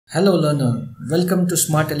Hello learner, welcome to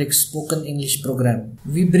Smartelix spoken English program.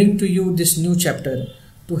 We bring to you this new chapter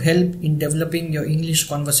to help in developing your English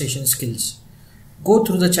conversation skills. Go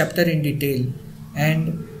through the chapter in detail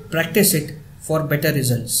and practice it for better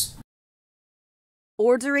results.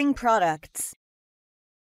 Ordering products.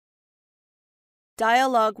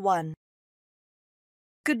 Dialogue 1.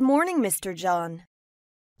 Good morning, Mr. John.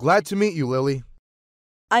 Glad to meet you, Lily.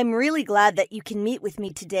 I'm really glad that you can meet with me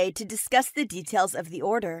today to discuss the details of the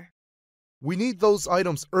order. We need those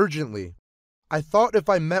items urgently. I thought if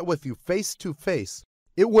I met with you face to face,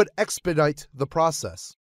 it would expedite the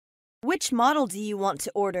process. Which model do you want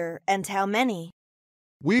to order and how many?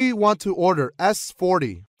 We want to order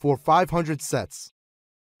S40 for 500 sets.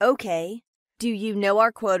 Okay. Do you know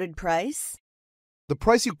our quoted price? The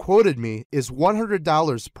price you quoted me is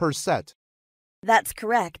 $100 per set. That's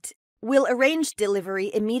correct. We'll arrange delivery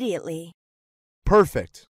immediately.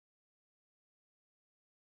 Perfect.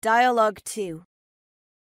 Dialogue 2.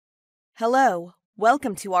 Hello,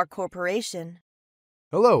 welcome to our corporation.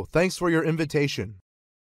 Hello, thanks for your invitation.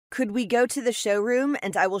 Could we go to the showroom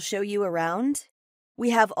and I will show you around? We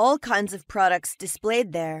have all kinds of products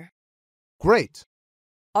displayed there. Great.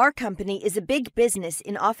 Our company is a big business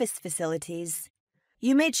in office facilities.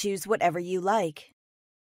 You may choose whatever you like.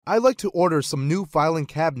 I'd like to order some new filing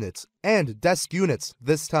cabinets and desk units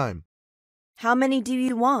this time. How many do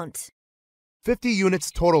you want? 50 units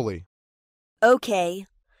totally. Okay.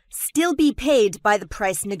 Still be paid by the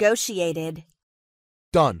price negotiated.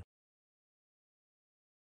 Done.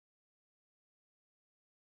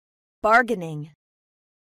 Bargaining.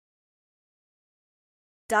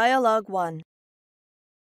 Dialogue 1.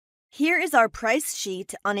 Here is our price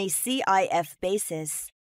sheet on a CIF basis.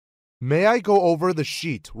 May I go over the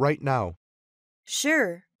sheet right now?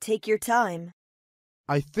 Sure, take your time.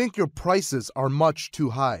 I think your prices are much too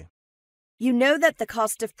high. You know that the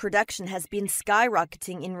cost of production has been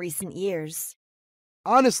skyrocketing in recent years.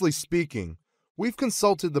 Honestly speaking, we've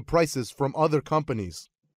consulted the prices from other companies.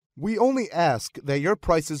 We only ask that your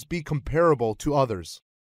prices be comparable to others.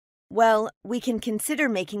 Well, we can consider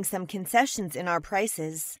making some concessions in our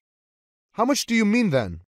prices. How much do you mean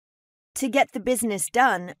then? To get the business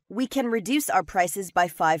done, we can reduce our prices by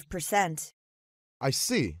 5%. I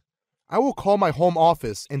see. I will call my home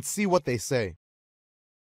office and see what they say.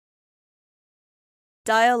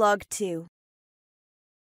 Dialogue 2.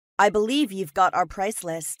 I believe you've got our price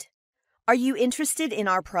list. Are you interested in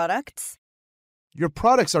our products? Your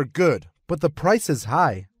products are good, but the price is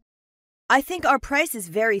high. I think our price is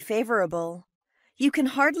very favorable. You can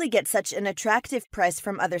hardly get such an attractive price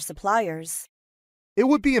from other suppliers. It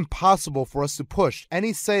would be impossible for us to push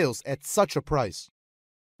any sales at such a price.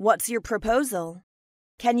 What's your proposal?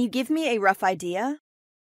 Can you give me a rough idea?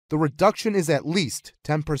 The reduction is at least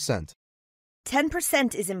 10%.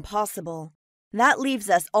 10% is impossible. That leaves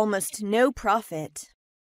us almost no profit.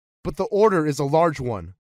 But the order is a large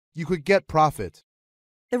one. You could get profit.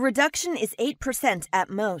 The reduction is 8% at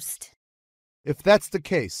most. If that's the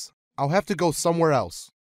case, I'll have to go somewhere else.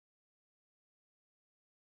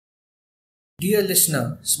 Dear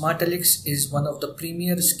listener, Smartelix is one of the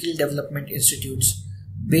premier skill development institutes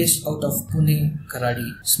based out of Pune,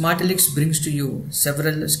 Karadi. Smartelix brings to you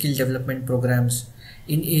several skill development programs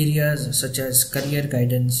in areas such as career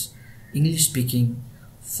guidance, English speaking,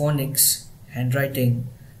 phonics, handwriting,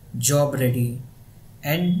 job ready,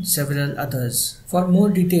 and several others. For more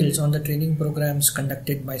details on the training programs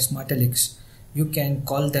conducted by Smartelix, you can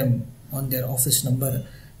call them on their office number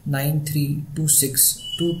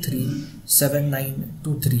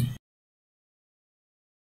 9326237923.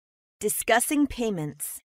 Discussing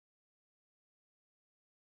payments.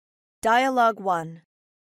 Dialogue 1.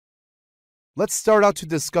 Let's start out to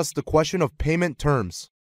discuss the question of payment terms.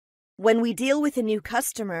 When we deal with a new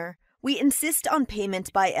customer, we insist on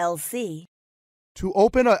payment by LC. To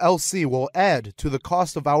open a LC will add to the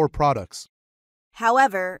cost of our products.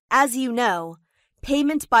 However, as you know,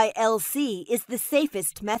 payment by LC is the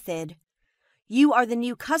safest method. You are the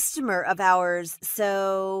new customer of ours,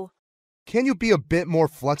 so... Can you be a bit more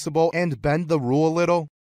flexible and bend the rule a little?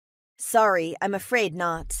 Sorry, I'm afraid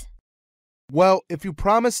not. Well, if you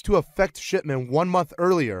promise to effect shipment 1 month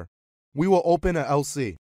earlier, we will open a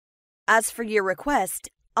LC. As for your request,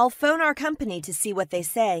 I'll phone our company to see what they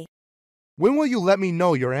say. When will you let me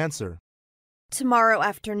know your answer? Tomorrow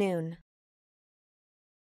afternoon.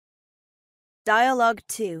 Dialogue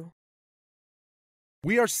 2.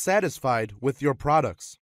 We are satisfied with your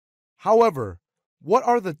products. However, what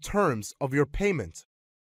are the terms of your payment?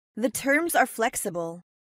 The terms are flexible.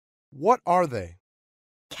 What are they?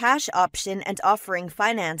 Cash option and offering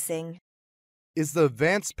financing. Is the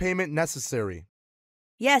advance payment necessary?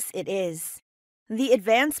 Yes, it is. The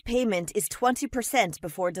advance payment is 20%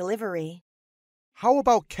 before delivery. How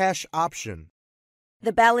about cash option?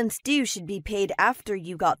 The balance due should be paid after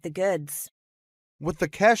you got the goods. With the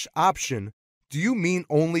cash option, do you mean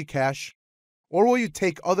only cash? Or will you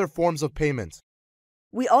take other forms of payment?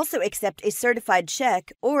 We also accept a certified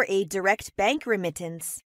check or a direct bank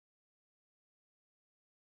remittance.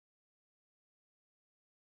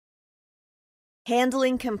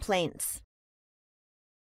 Handling complaints.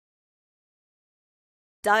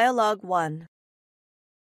 Dialogue 1.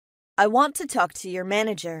 I want to talk to your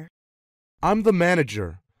manager. I'm the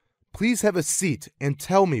manager. Please have a seat and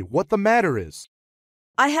tell me what the matter is.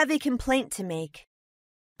 I have a complaint to make.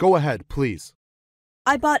 Go ahead, please.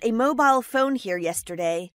 I bought a mobile phone here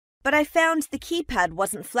yesterday, but I found the keypad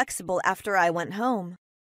wasn't flexible after I went home.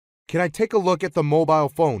 Can I take a look at the mobile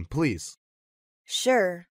phone, please?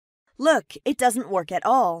 Sure. Look, it doesn't work at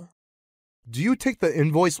all. Do you take the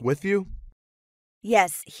invoice with you?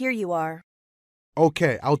 Yes, here you are.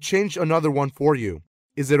 Okay, I'll change another one for you.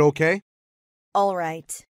 Is it okay? All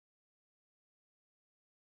right.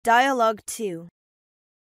 Dialogue 2.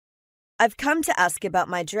 I've come to ask about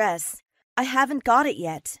my dress. I haven't got it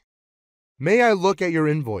yet. May I look at your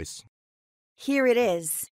invoice? Here it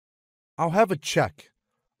is. I'll have a check.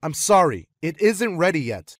 I'm sorry, it isn't ready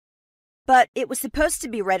yet. But it was supposed to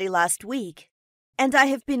be ready last week, and I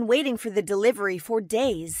have been waiting for the delivery for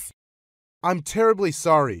days. I'm terribly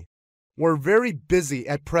sorry. We're very busy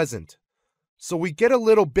at present, so we get a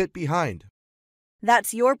little bit behind.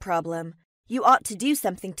 That's your problem. You ought to do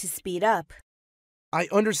something to speed up. I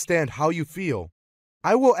understand how you feel.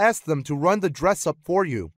 I will ask them to run the dress up for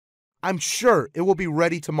you. I'm sure it will be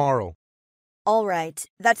ready tomorrow. All right,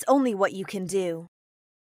 that's only what you can do.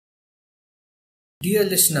 Dear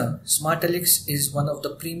listener, Smartelix is one of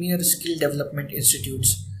the premier skill development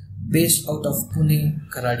institutes based out of Pune,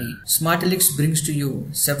 Karadi. Smartelix brings to you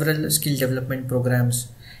several skill development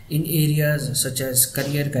programs in areas such as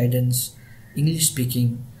career guidance, English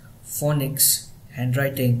speaking, phonics,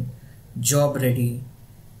 handwriting, job ready,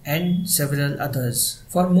 and several others.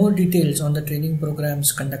 For more details on the training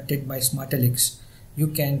programs conducted by Smartelix, you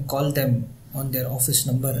can call them on their office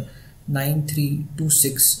number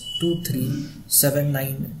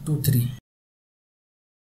 9326237923.